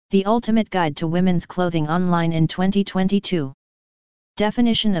The ultimate guide to women's clothing online in 2022.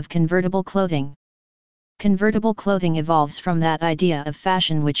 Definition of convertible clothing. Convertible clothing evolves from that idea of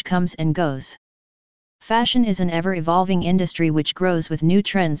fashion which comes and goes. Fashion is an ever-evolving industry which grows with new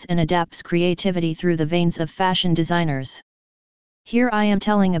trends and adapts creativity through the veins of fashion designers. Here I am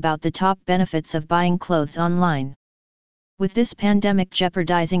telling about the top benefits of buying clothes online. With this pandemic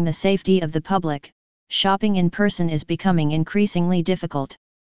jeopardizing the safety of the public, shopping in person is becoming increasingly difficult.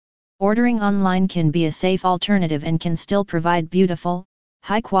 Ordering online can be a safe alternative and can still provide beautiful,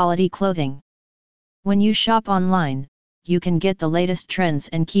 high-quality clothing. When you shop online, you can get the latest trends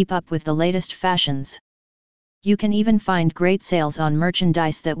and keep up with the latest fashions. You can even find great sales on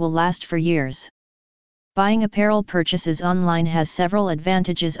merchandise that will last for years. Buying apparel purchases online has several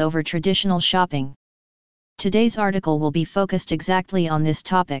advantages over traditional shopping. Today's article will be focused exactly on this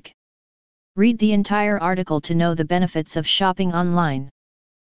topic. Read the entire article to know the benefits of shopping online.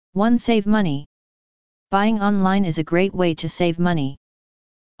 1. Save money. Buying online is a great way to save money.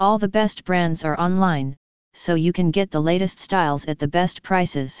 All the best brands are online, so you can get the latest styles at the best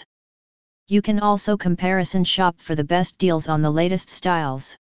prices. You can also comparison shop for the best deals on the latest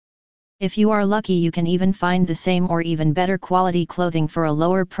styles. If you are lucky, you can even find the same or even better quality clothing for a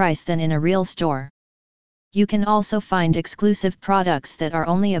lower price than in a real store. You can also find exclusive products that are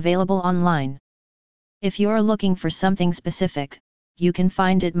only available online. If you are looking for something specific, you can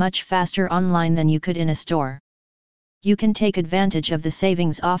find it much faster online than you could in a store. You can take advantage of the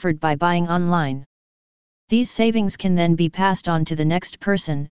savings offered by buying online. These savings can then be passed on to the next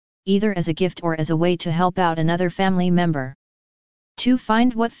person, either as a gift or as a way to help out another family member. 2.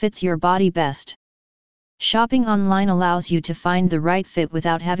 Find what fits your body best. Shopping online allows you to find the right fit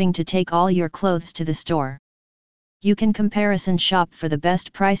without having to take all your clothes to the store. You can comparison shop for the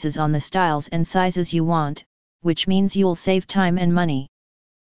best prices on the styles and sizes you want, which means you'll save time and money.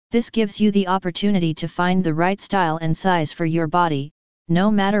 This gives you the opportunity to find the right style and size for your body, no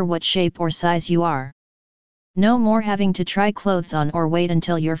matter what shape or size you are. No more having to try clothes on or wait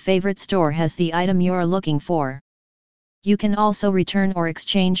until your favorite store has the item you're looking for. You can also return or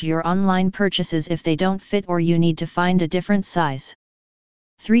exchange your online purchases if they don't fit or you need to find a different size.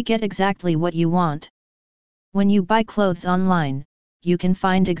 3. Get exactly what you want. When you buy clothes online, you can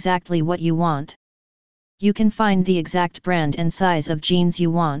find exactly what you want. You can find the exact brand and size of jeans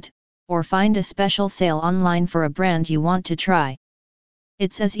you want, or find a special sale online for a brand you want to try.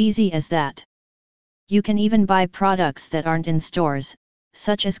 It's as easy as that. You can even buy products that aren't in stores,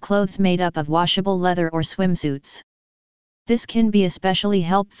 such as clothes made up of washable leather or swimsuits. This can be especially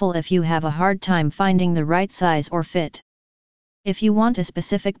helpful if you have a hard time finding the right size or fit. If you want a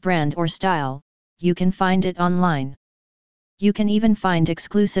specific brand or style, you can find it online. You can even find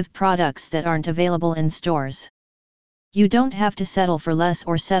exclusive products that aren't available in stores. You don't have to settle for less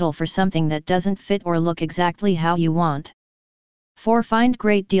or settle for something that doesn't fit or look exactly how you want. 4. Find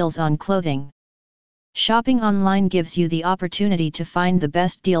great deals on clothing. Shopping online gives you the opportunity to find the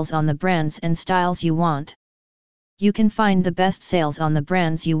best deals on the brands and styles you want. You can find the best sales on the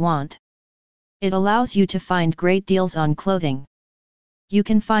brands you want. It allows you to find great deals on clothing. You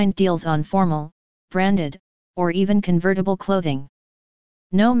can find deals on formal, branded, or even convertible clothing.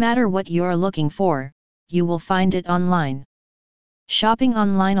 No matter what you're looking for, you will find it online. Shopping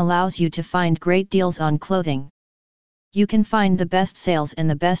online allows you to find great deals on clothing. You can find the best sales and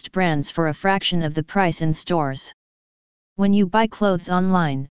the best brands for a fraction of the price in stores. When you buy clothes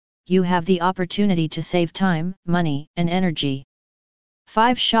online, you have the opportunity to save time, money, and energy.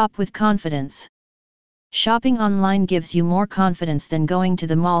 5. Shop with confidence. Shopping online gives you more confidence than going to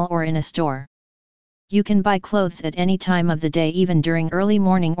the mall or in a store. You can buy clothes at any time of the day, even during early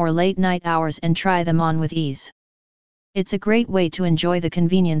morning or late night hours, and try them on with ease. It's a great way to enjoy the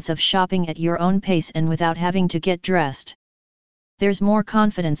convenience of shopping at your own pace and without having to get dressed. There's more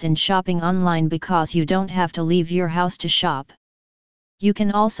confidence in shopping online because you don't have to leave your house to shop. You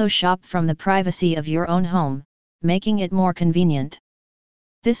can also shop from the privacy of your own home, making it more convenient.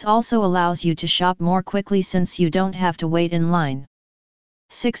 This also allows you to shop more quickly since you don't have to wait in line.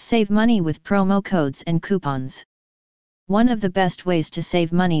 6. Save money with promo codes and coupons. One of the best ways to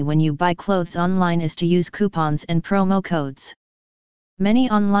save money when you buy clothes online is to use coupons and promo codes.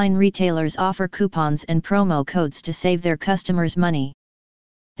 Many online retailers offer coupons and promo codes to save their customers money.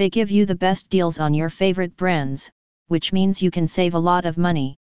 They give you the best deals on your favorite brands, which means you can save a lot of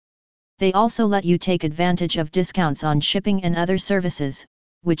money. They also let you take advantage of discounts on shipping and other services,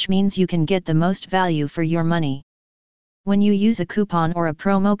 which means you can get the most value for your money. When you use a coupon or a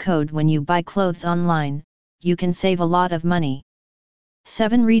promo code when you buy clothes online, you can save a lot of money.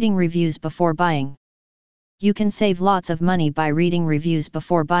 7. Reading reviews before buying. You can save lots of money by reading reviews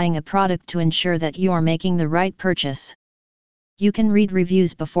before buying a product to ensure that you are making the right purchase. You can read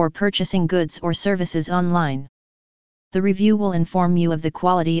reviews before purchasing goods or services online. The review will inform you of the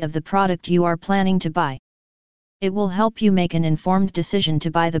quality of the product you are planning to buy. It will help you make an informed decision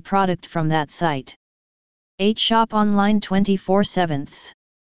to buy the product from that site. 8. Shop online 24/7.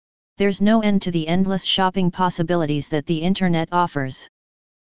 There's no end to the endless shopping possibilities that the internet offers.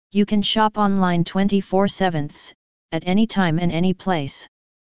 You can shop online 24/7, at any time and any place.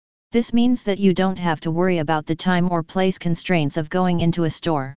 This means that you don't have to worry about the time or place constraints of going into a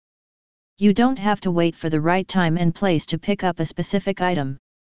store. You don't have to wait for the right time and place to pick up a specific item.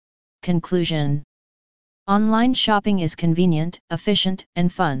 Conclusion: online shopping is convenient, efficient,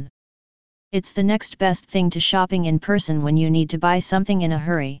 and fun. It's the next best thing to shopping in person when you need to buy something in a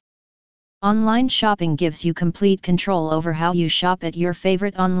hurry. Online shopping gives you complete control over how you shop at your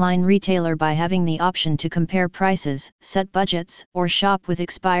favorite online retailer by having the option to compare prices, set budgets, or shop with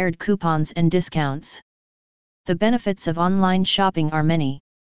expired coupons and discounts. The benefits of online shopping are many.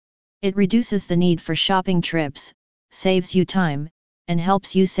 It reduces the need for shopping trips, saves you time, and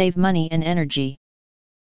helps you save money and energy.